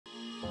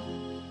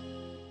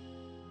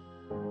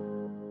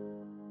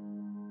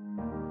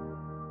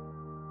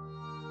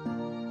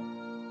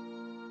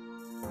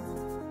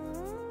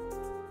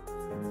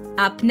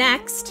Up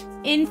next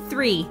in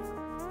 3,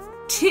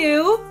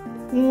 2,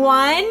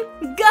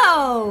 1,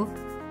 go!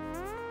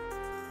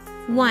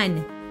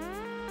 1,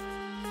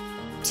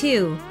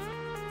 2.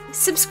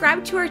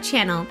 Subscribe to our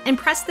channel and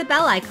press the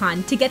bell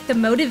icon to get the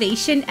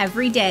motivation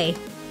every day.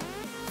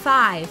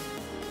 5,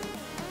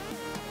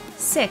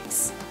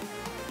 6,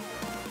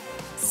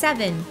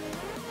 7,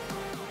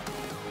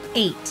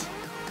 8,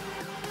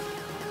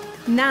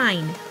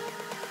 9,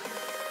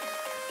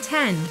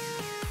 10,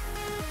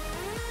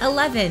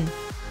 11,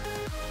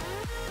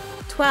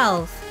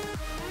 12,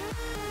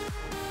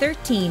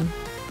 13,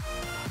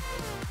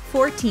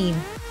 14,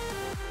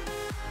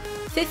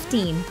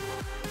 15,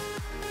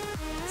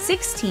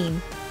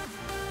 16,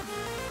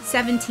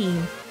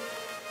 17,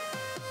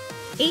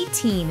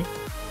 18.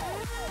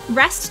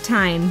 Rest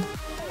time.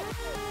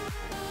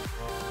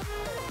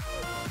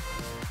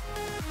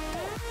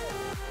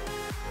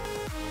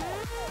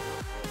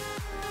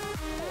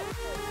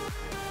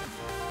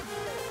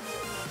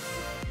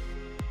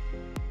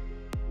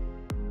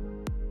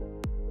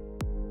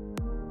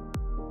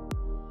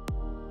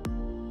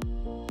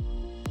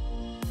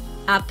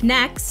 Up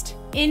next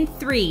in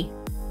 3,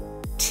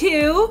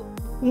 2,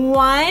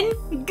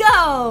 1,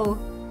 go!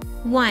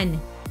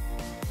 1,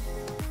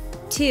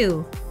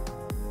 2,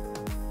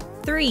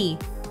 3,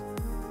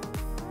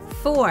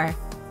 4,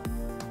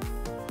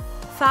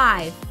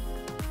 5,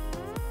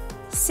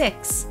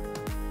 6,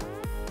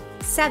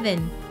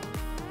 7,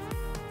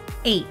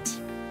 8,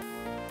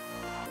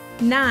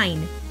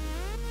 9,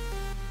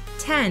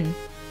 10,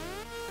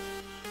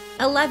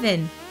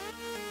 11,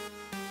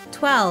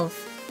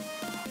 12,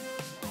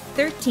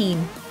 13,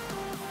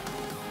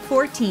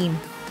 14,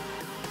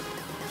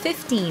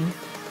 15,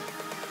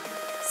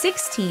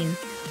 16,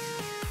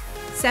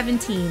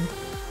 17,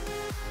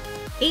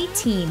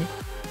 18.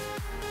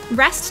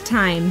 Rest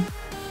time.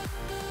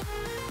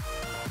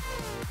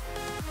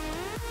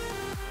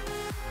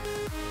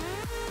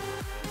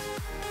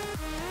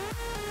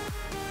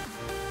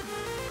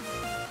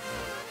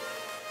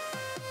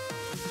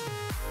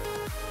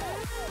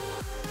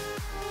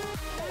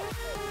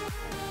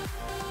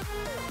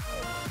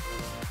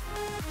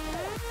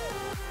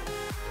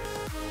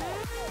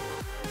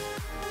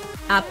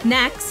 Up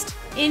next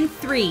in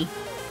 3,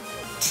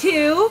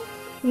 2,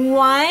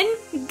 1,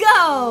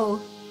 go!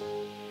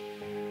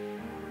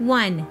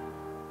 1,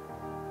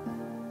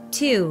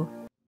 2,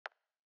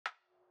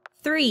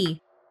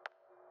 3,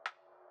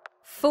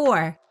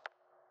 4,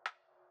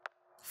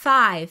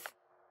 5,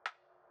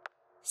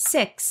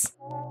 6,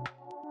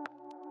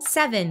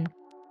 7,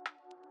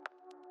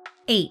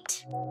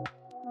 8,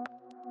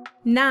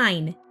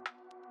 9,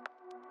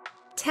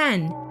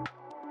 10,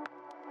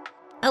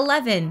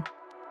 11,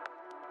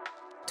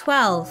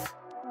 12,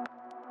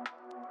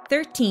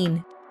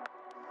 13,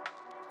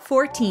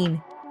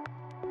 14,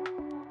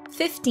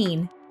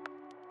 15,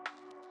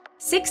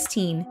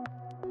 16,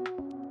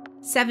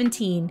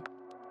 17,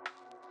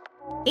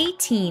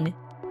 18.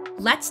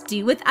 Let's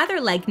do with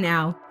other leg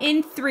now.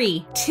 In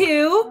 3,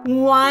 2,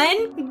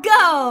 1,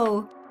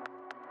 go!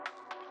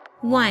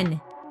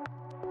 1,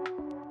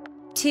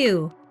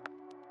 2,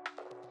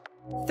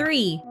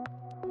 3,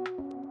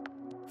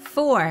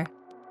 4,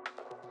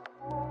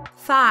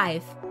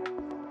 5,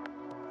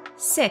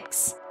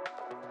 6,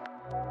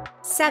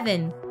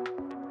 7,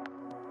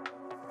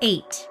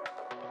 8,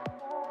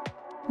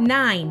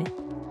 9,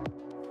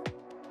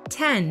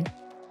 10,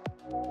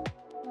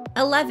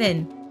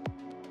 11,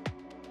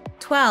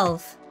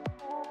 12,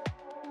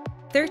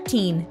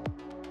 13,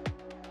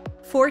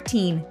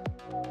 14,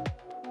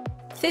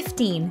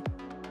 15,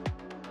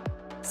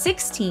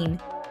 16,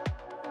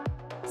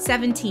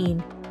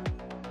 17,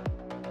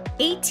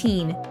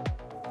 18.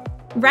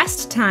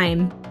 Rest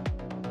time.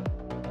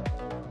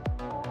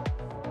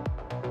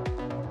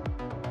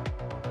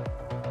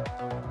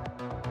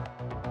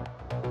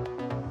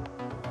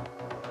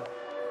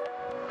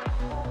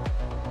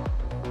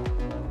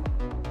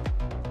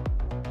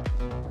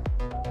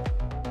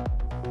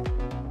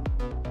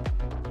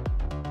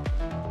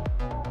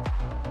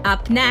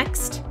 Up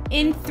next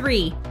in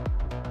 3,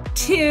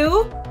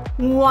 2,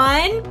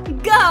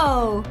 1,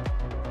 go!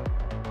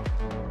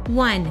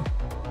 1,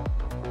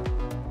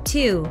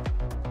 2,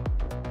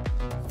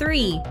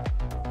 3,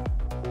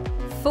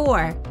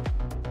 4,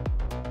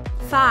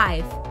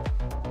 5,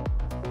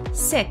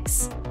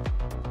 6,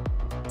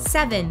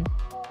 7,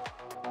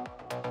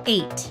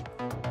 8,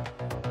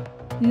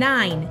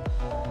 9,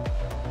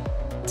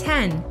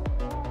 10,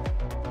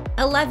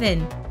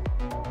 11,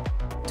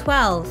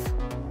 12,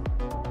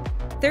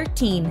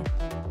 13,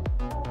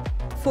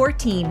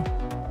 14,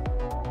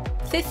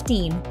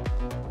 15,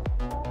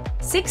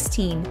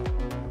 16,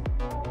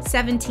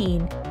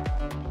 17,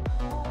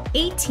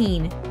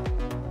 18.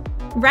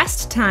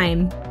 Rest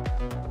time.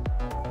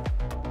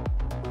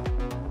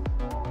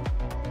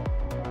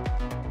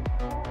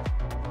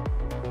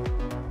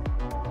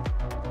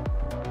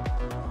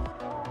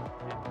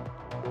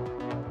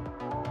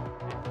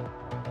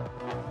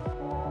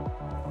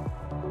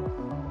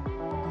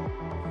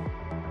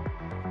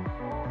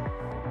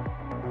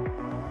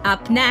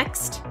 Up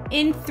next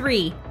in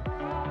 3,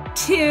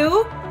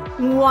 2,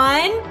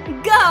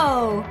 1,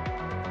 go!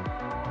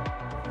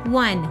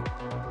 1,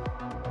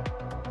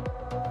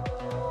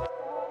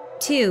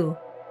 2,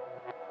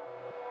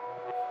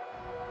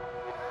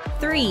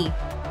 3,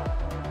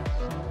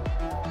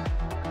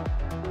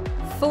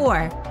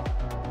 4,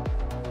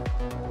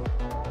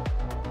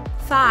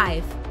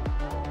 5,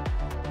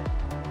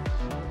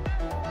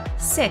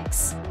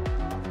 6,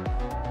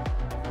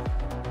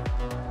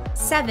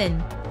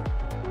 7,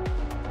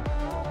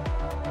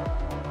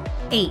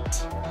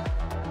 8,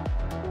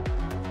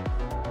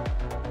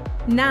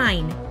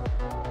 9,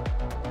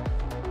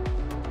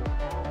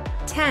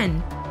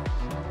 10,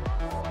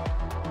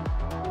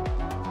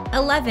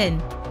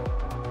 11,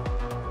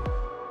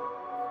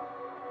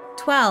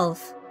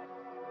 12,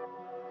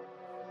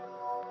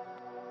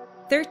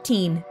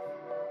 13,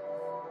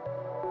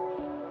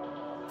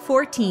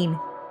 14,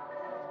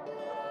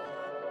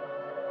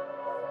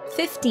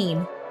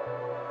 15,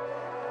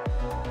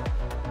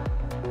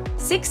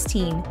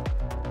 16,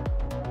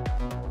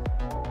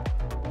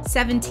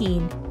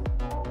 17,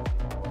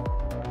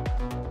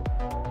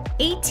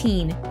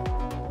 18.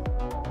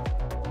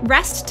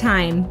 Rest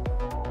time.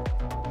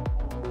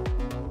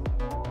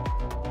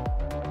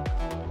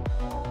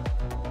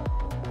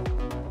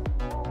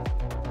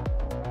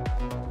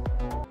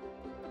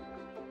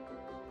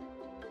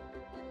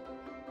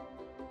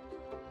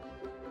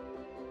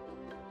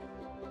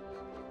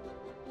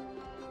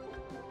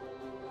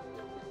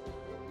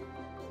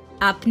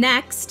 Up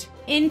next,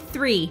 in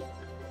 3,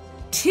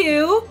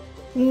 2,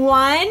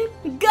 1,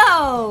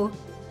 go!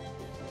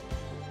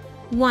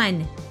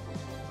 1,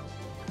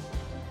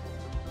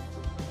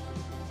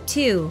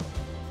 2,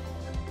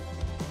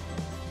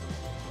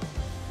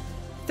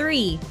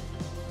 3,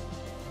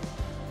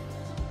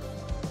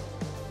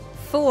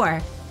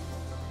 4,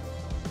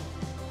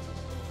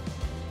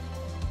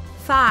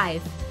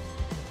 5,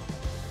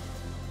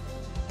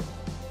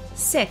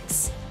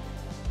 6,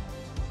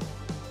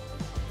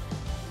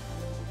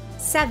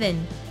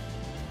 7,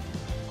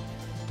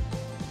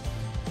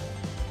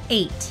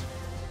 8,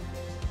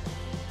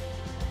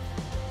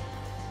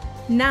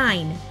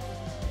 9,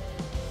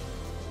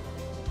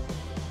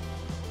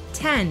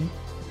 10,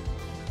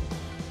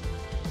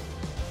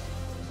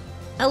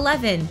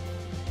 11,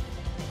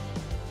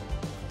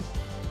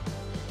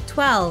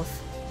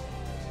 12,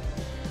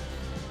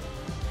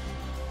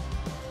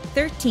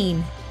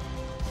 13,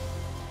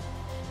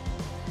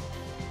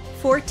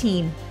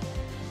 14,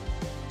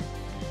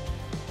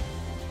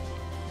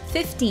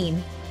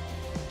 15,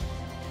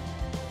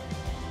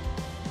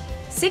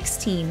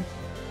 16,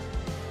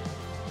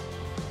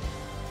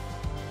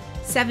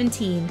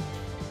 17,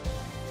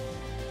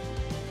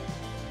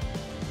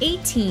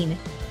 18.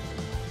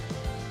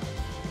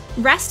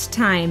 Rest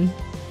time.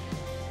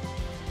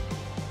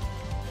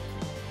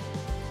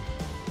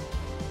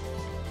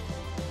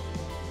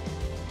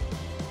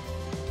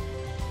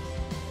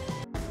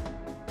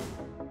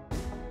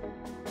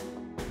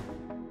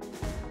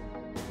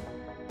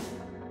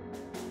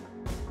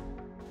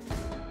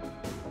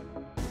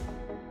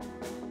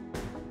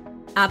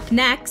 Up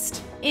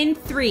next, in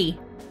 3,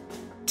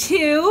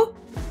 2,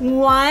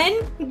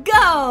 1,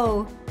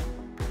 go!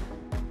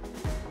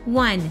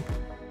 1,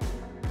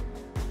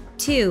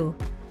 2,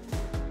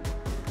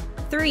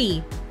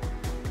 3,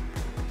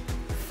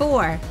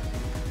 4,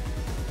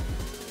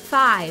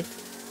 5,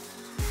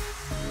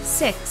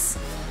 6,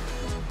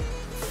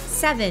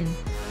 7,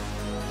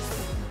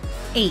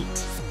 8,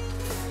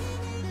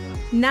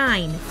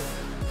 9,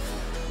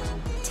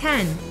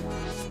 10,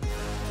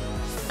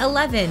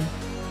 11,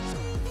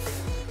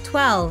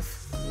 12,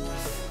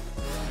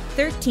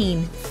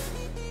 13,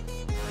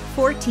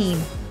 14,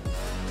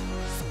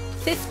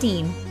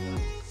 15,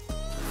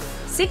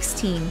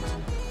 16,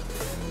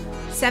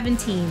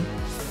 17,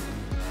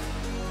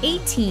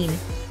 18.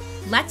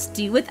 Let's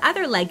do with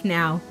other leg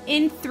now.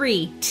 In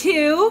 3,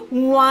 2,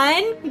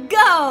 1,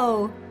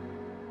 go!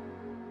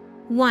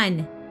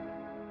 1,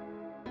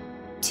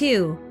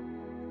 2,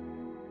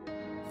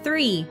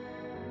 3,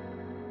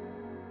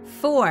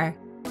 4,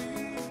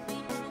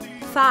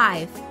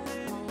 5,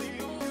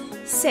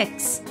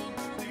 6,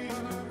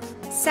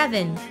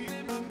 7,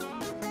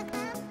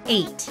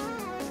 8,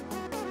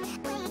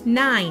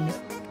 9,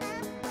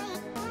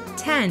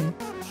 10,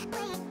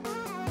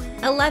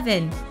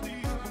 11,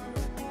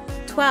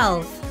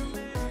 12,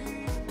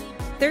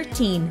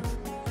 13,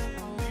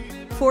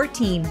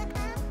 14,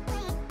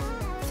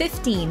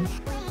 15,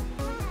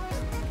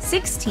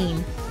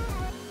 16,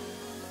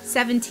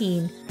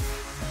 17,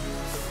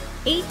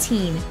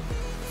 18.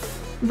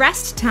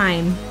 Rest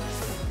time.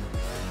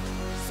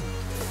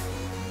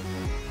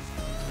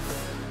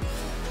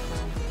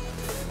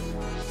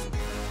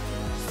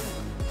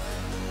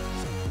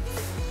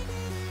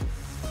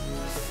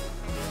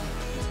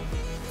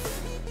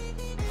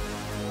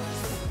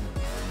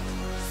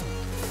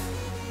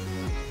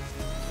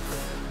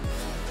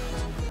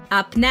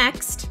 Up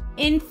next,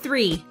 in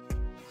 3,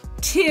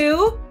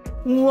 2,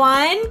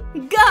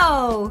 1,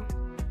 go!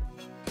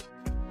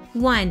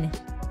 1,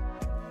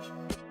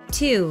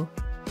 2,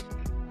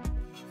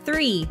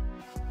 3,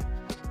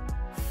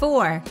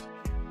 4,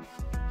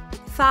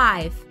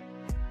 5,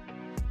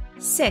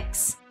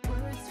 6,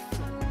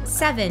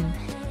 7,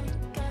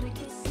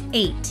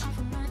 8,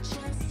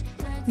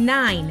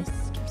 9,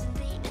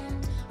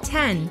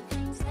 10,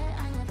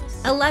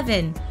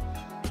 11,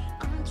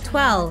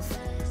 12,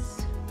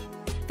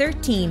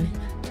 13,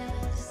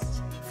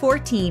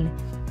 14,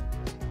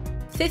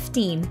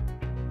 15,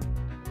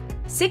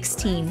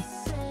 16,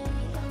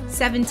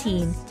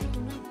 17,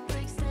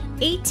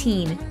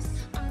 18.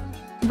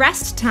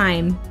 Rest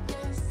time.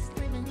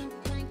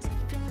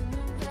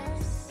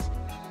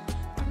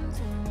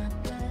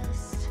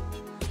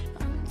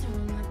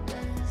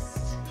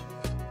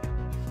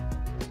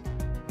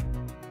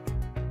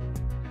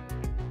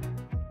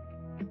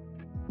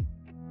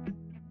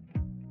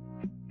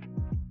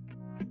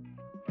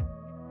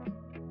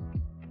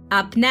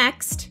 Up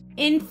next,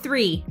 in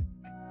 3,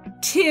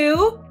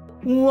 2,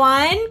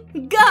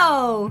 1,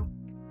 go!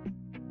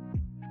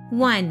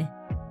 1,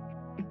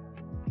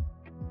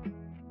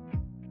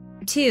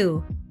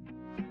 2,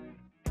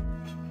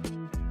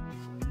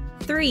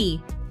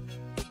 3,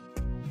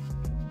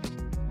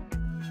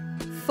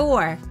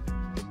 4,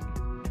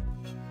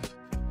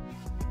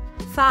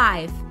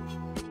 5,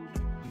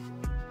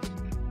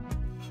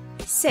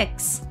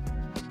 6,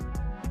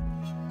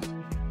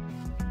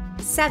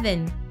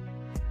 7,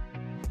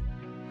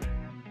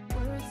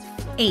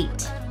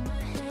 8,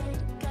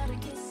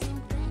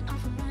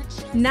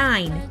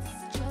 9,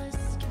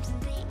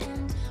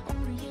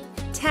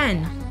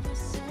 10,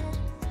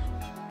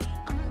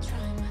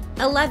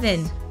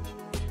 11,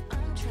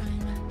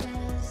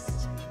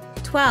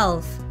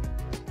 12,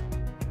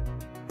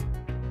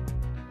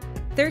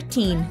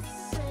 13,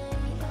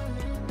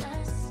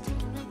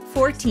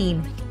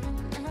 14,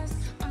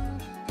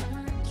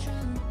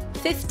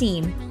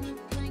 15,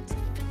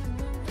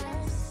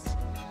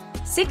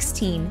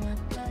 16,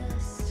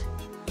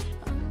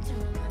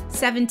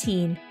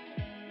 17,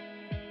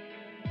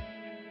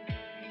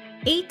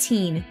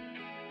 18.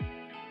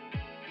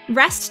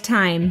 Rest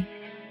time.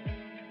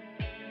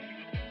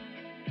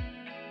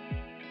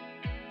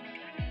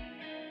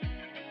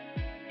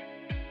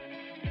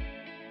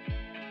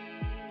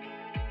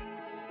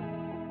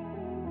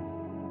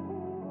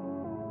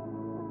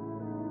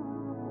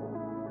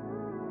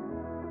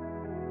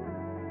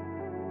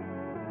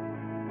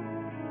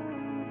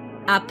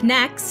 Up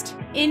next,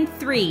 in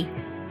 3,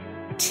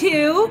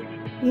 2,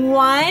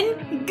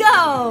 1,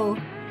 go!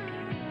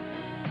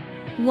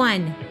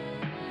 1,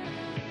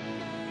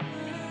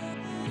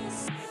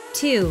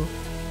 2,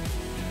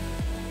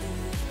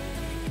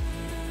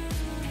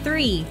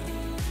 3,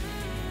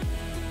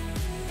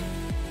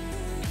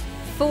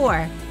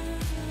 4,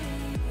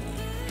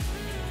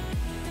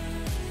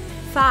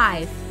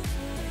 5,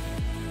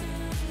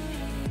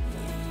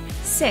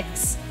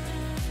 6,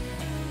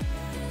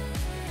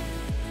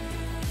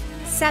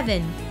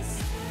 7,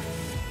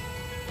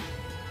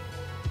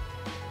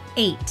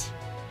 8,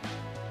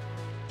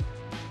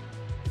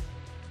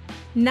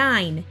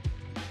 9,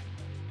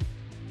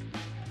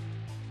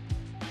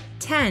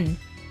 10,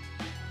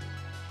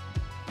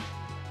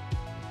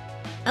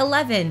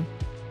 11,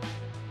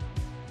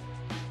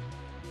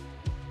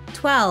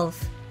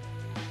 12,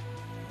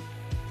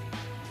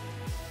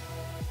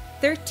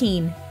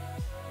 13,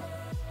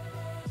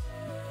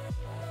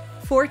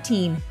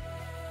 14,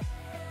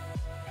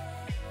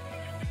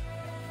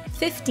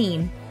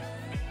 15,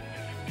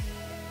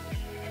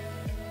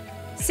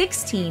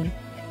 16,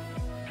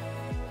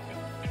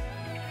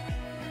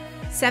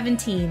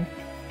 17,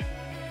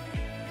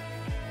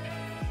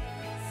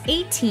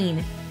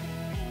 18.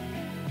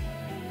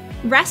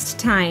 Rest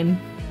time.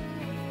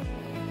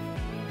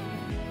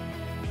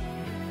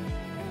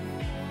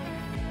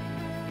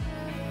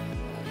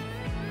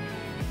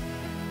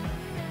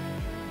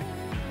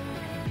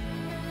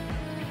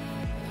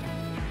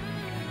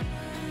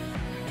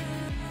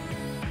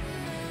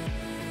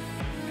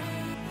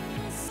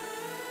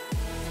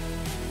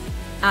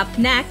 Up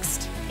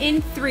next,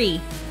 in 3,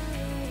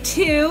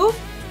 2,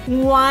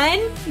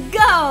 1,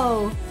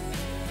 go!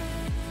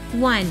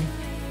 1,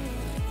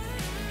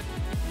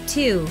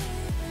 2,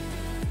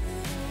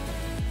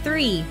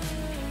 3,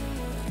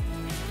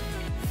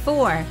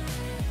 4,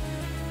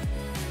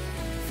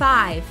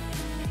 5,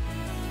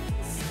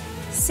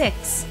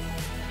 6,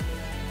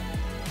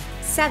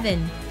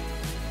 7,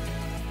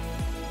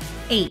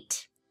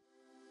 8,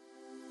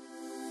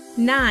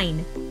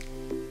 9,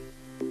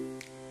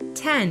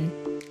 10,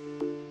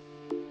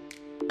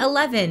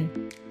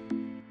 11,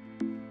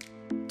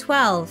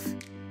 12,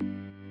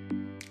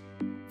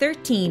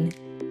 13,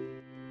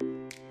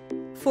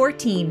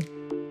 14,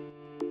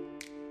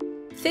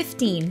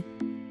 15,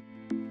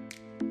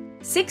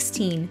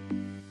 16,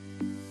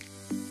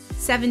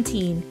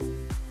 17,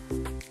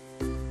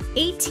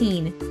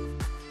 18.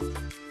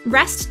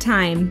 Rest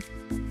time.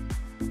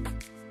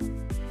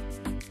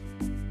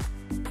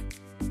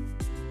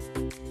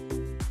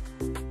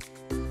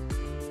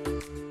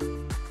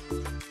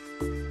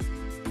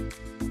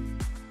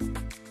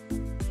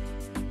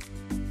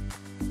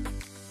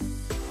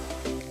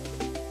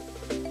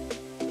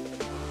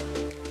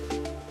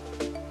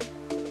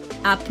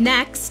 Up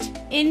next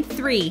in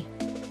 3,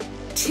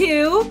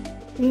 2,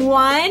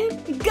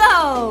 1,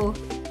 go!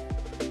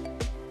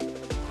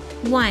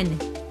 1,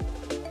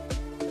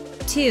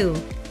 2,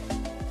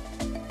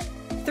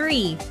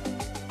 3,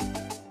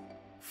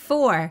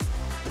 4,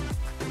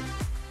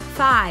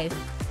 5,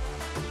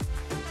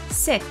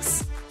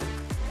 6,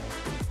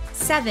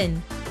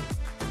 7,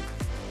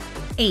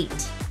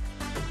 8,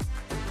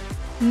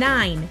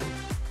 9,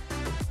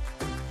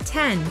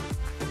 10,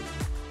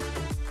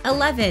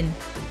 11,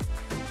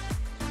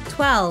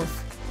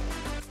 12,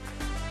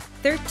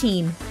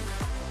 13,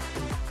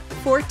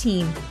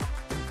 14,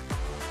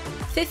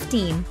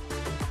 15,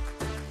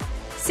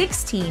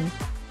 16,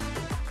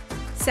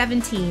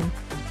 17,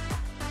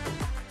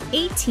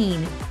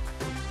 18.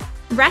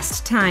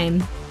 Rest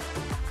time.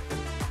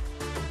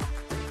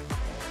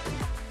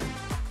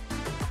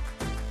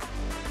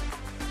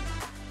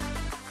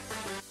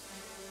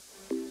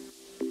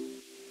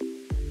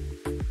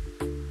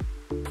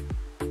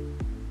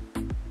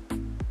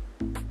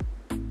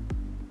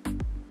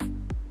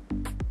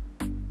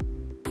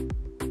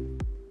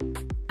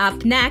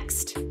 Up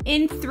next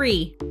in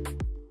 3,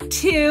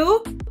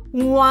 2,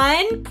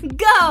 1,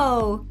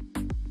 go!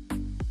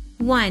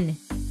 1,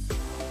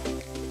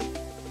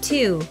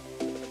 2,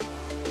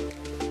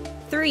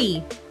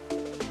 3,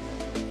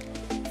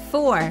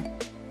 4,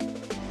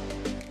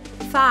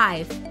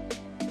 5,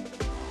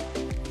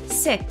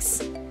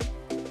 6,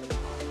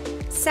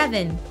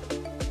 7,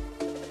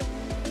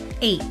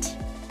 8,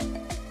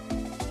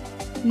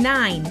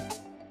 9,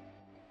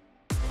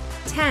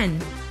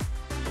 10,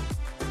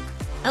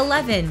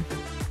 11,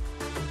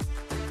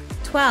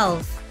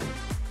 12,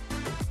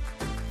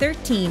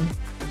 13,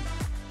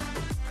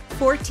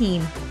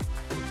 14,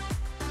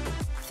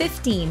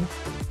 15,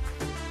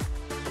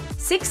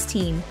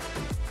 16,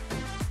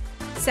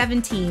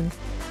 17,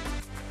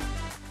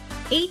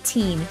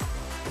 18.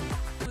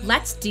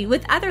 Let's do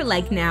with other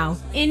leg now.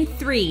 In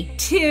 3,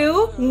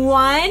 2,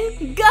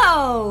 1,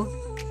 go!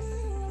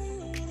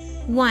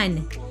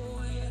 1,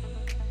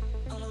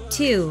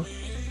 2,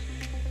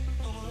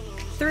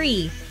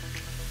 3,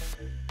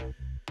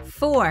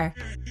 4,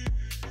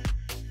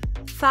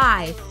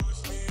 5,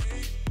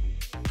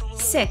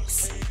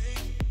 6,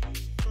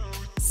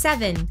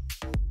 7,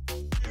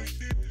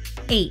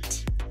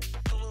 8,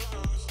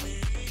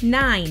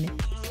 9,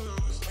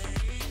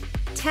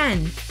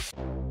 10,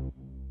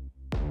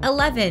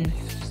 11,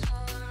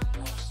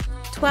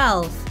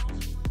 12,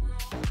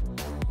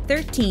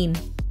 13,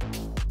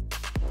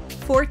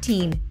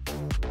 14,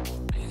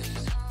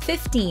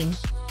 15,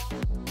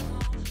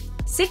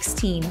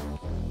 16,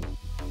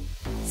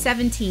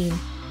 17,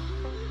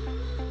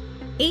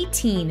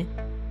 18.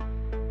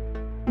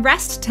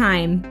 Rest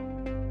time.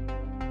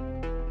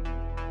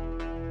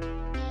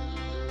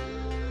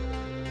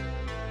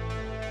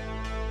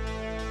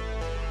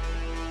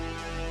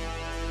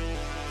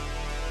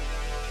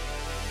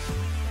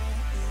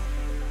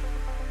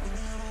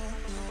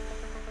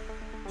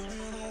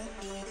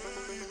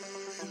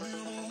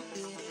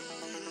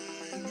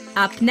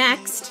 Up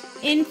next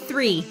in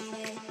 3,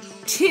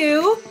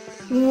 2,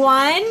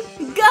 1,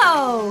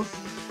 go!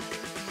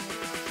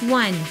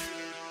 1,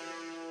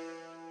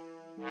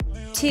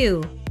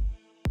 2,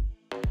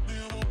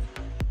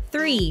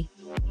 3,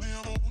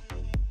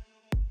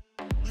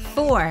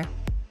 4,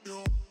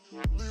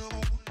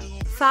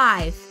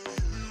 5,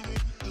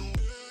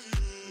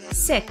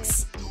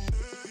 6,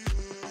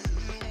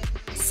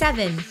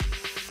 7,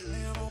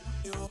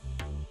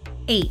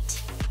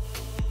 8,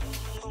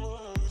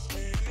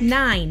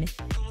 9,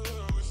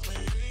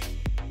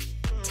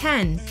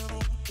 10,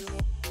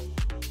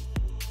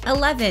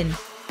 11,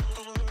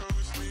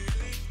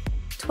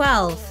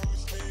 12,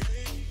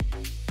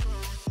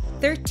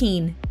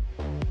 13,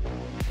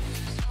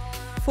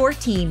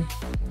 14,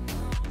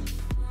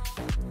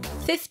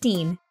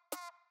 15,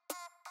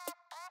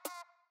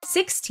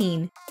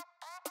 16,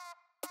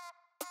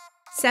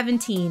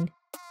 17,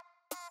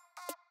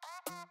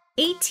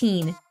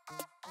 18.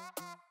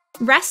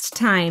 Rest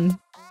time.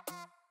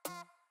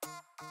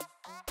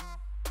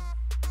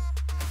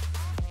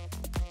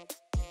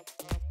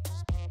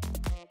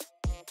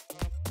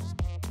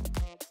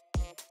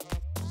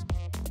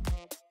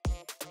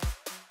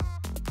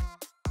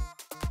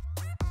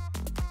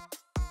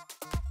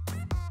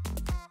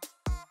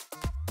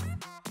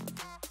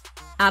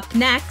 Up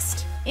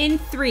next in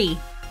 3,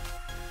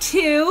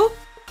 2,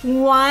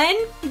 1,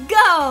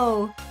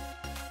 go!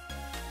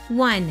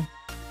 1,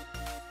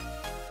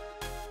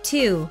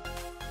 2,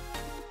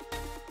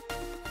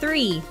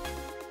 3,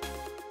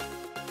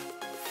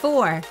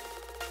 4,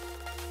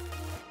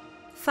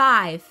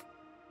 5,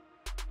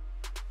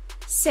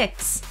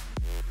 6,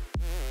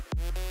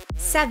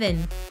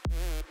 7,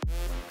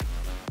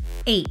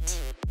 8,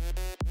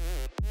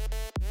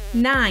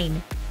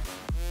 9,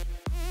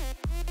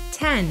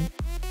 10,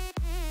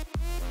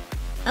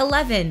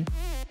 11,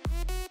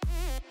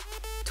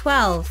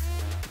 12,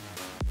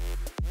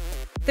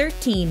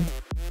 13,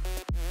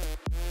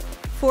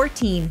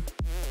 14,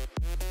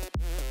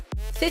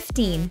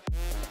 15,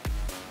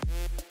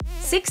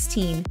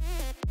 16,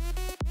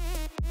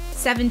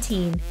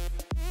 17,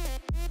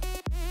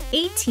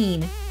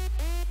 18.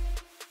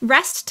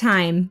 Rest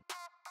time.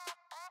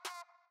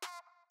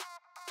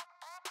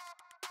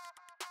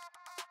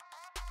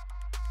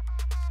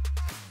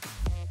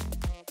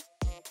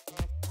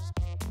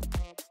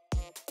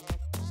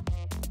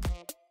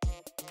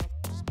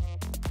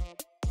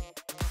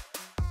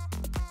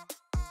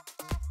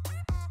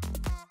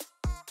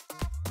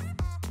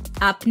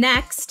 Up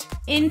next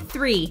in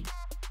 3,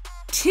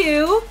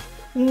 2,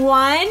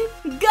 1,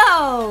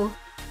 go!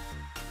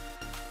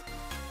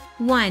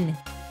 1,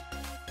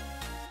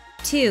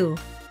 2,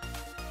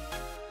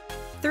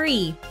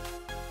 3,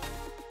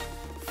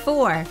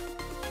 4,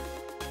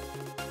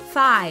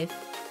 5,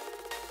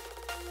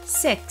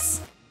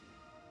 6,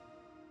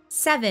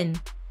 7,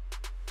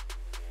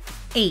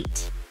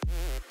 8,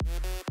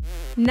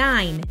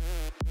 9,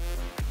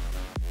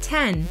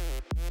 10,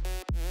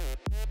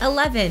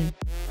 11,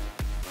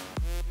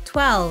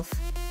 12,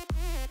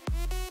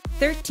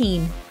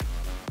 13,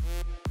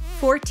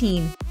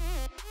 14,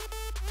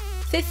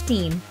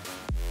 15,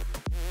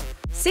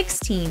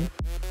 16,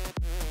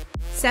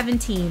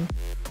 17,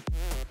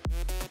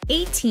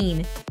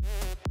 18.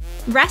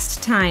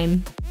 Rest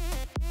time.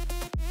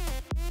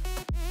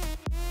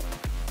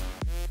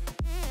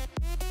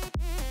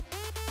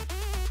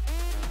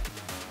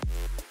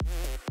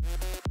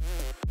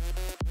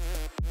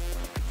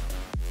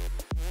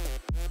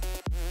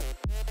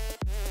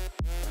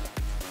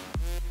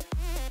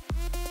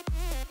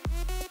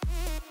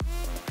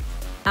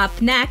 Up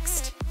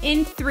next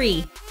in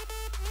 3,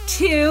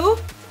 2,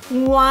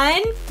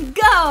 1,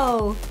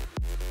 go!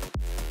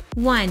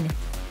 1,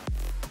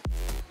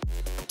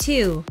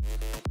 2,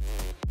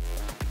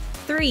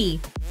 3,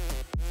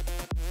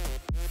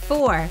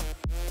 4,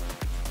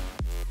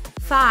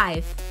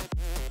 5,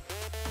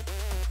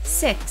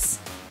 6,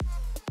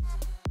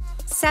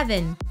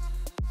 7,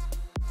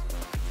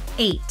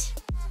 8,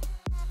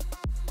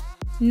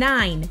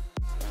 9,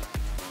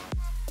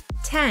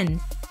 10,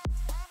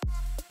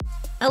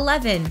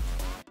 11,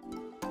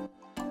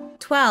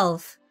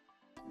 12,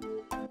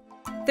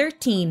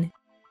 13,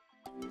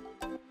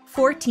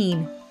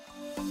 14,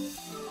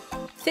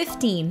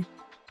 15,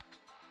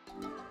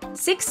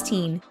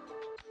 16,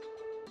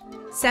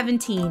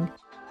 17,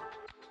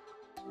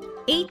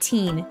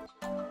 18.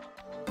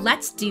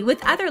 Let's do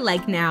with other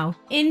leg now.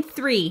 In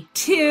 3,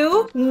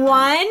 2,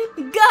 1,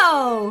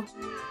 go!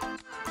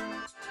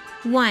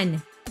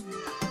 1,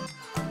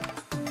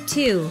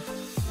 2,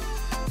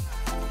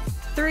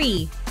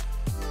 3,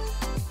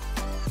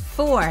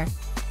 4,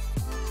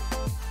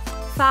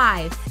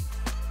 5,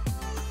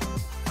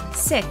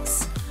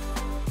 6,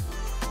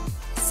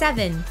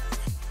 7,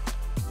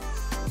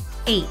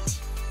 8,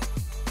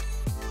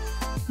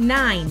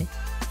 9,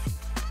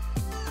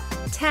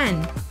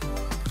 10,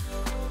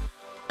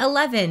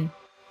 11,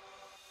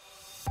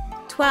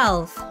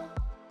 12,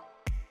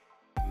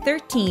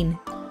 13,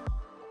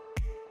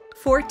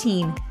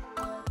 14,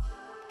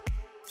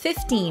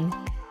 15,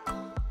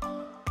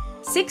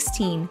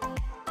 16,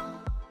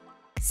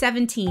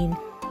 17,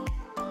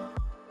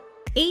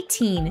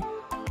 18.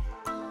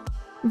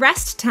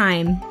 Rest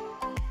time.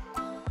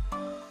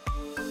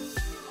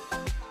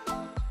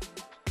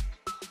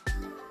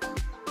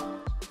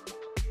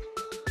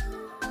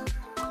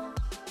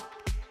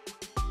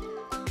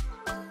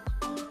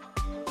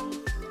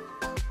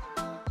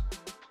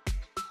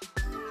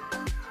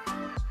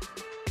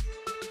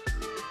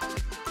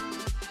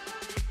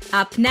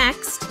 Up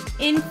next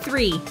in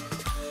 3,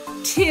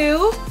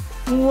 2,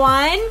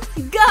 1,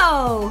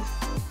 go!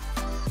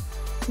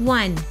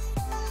 1,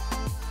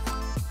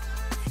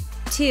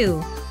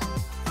 2,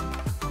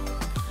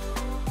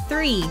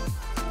 3,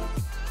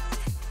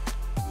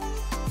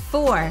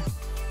 4,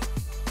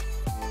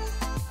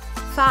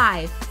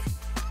 5,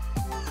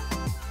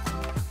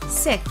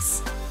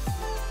 6,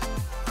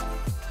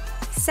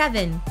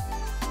 7,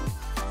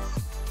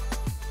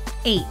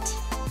 8,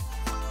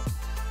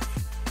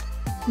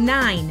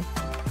 9,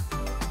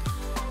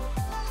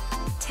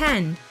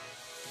 10,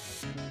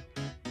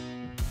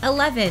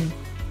 11,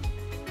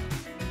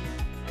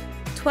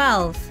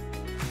 12,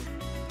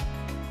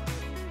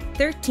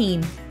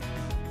 13,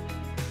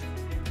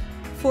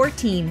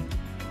 14,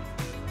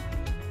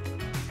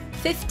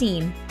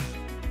 15,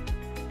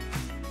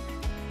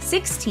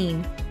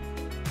 16,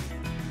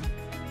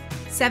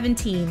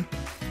 17,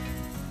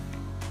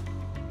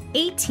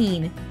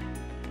 18.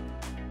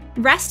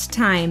 Rest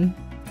time.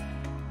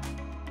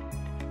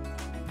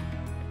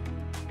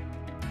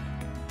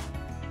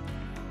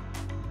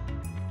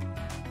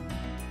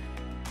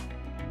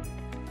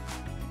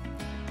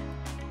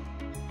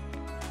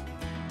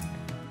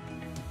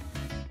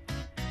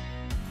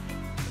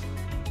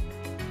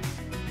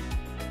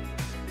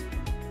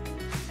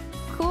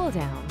 Cool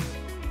down.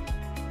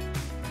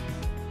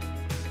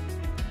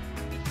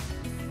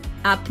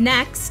 Up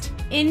next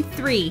in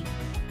 3,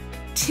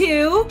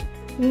 2,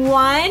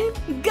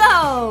 1,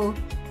 go!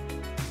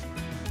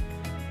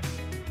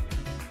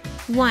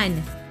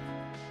 1,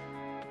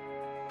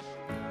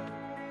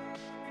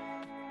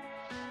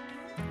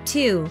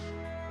 2,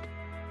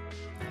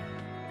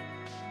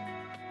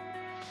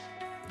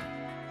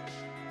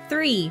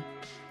 3,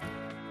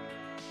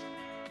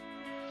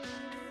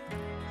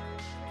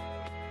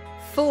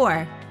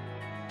 4,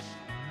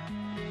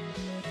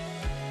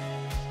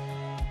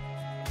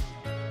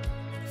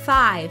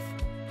 5,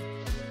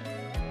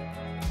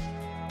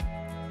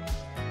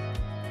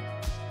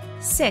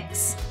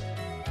 6,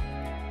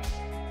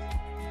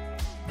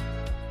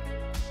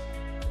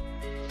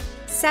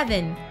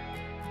 7,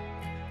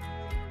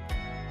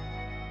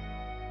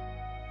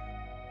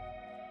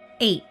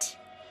 8,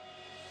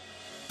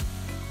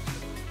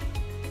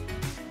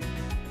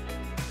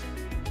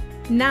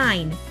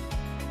 9,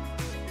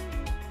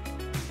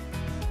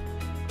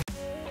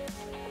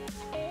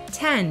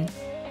 10,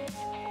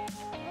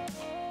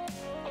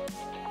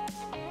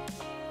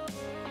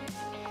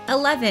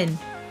 11,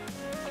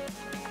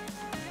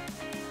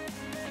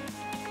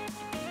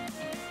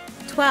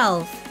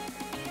 12,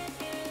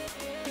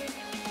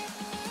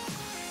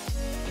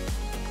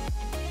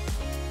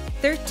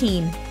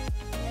 13,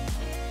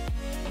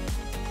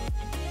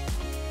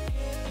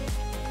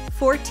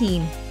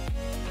 14,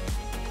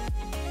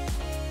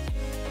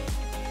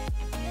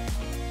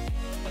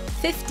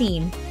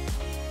 15,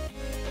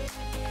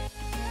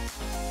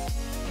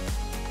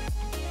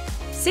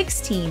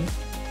 16,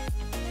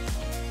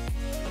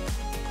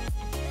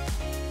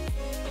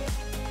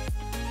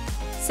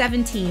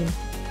 17,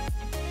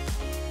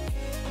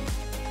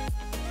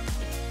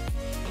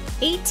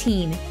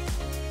 18.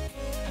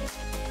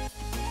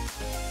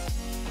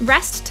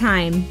 Rest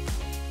time.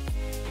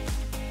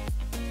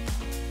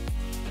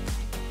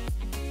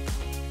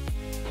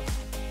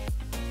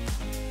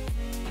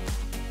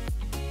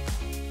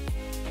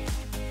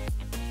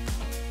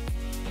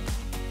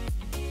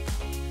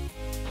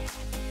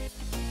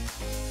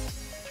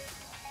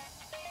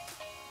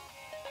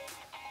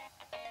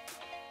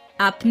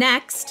 Up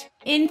next,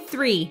 in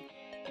 3,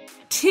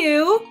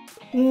 2,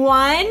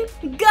 1,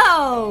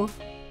 go!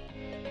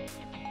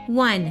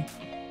 1,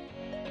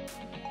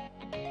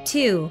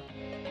 2,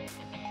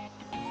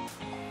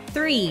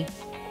 3,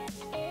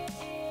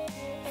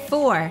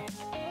 4,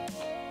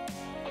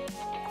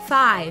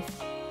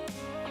 5,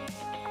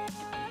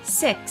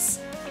 6,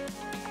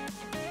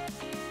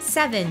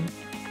 7,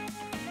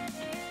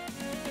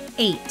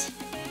 8,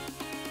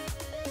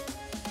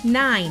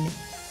 9,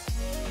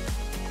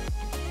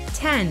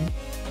 10,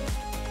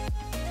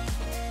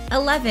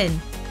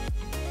 11,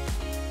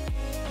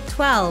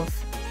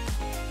 12,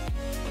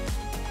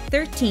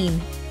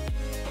 13,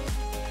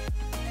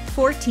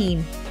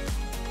 14,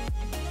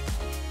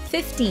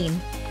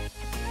 15,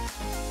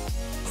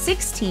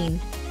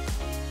 16,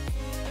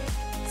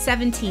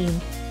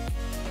 17,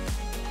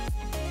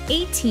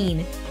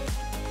 18.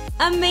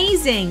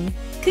 Amazing!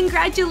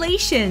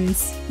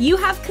 Congratulations! You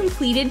have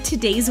completed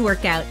today's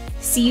workout.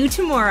 See you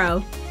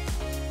tomorrow.